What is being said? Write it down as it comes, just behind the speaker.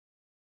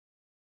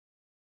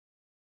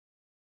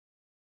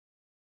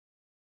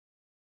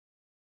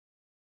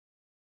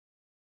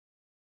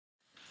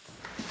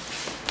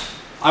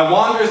I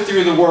wander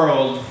through the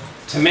world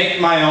to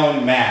make my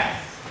own math.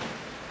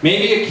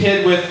 Maybe a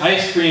kid with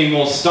ice cream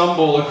will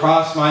stumble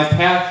across my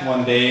path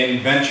one day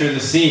and venture the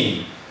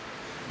scene.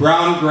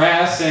 Brown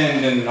grass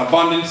and an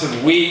abundance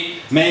of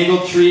wheat,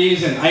 mango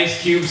trees and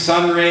ice cube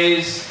sun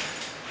rays,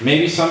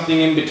 maybe something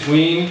in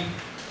between.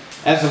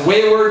 As a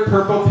wayward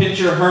purple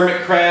pincher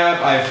hermit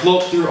crab, I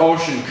float through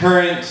ocean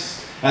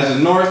currents. As a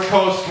North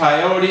Coast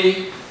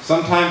coyote,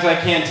 sometimes I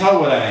can't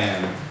tell what I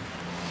am.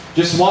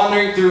 Just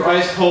wandering through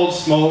ice-cold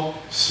smoke,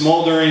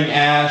 smoldering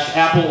ash,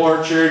 apple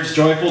orchards,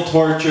 joyful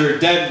torture,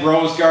 dead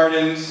rose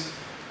gardens,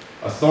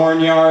 a thorn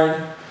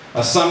yard,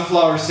 a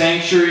sunflower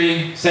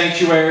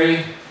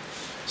sanctuary.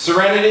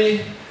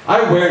 Serenity,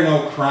 I wear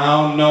no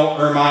crown, no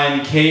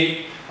ermine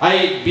cape. I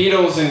eat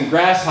beetles and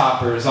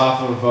grasshoppers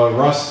off of a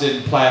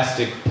rusted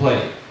plastic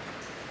plate.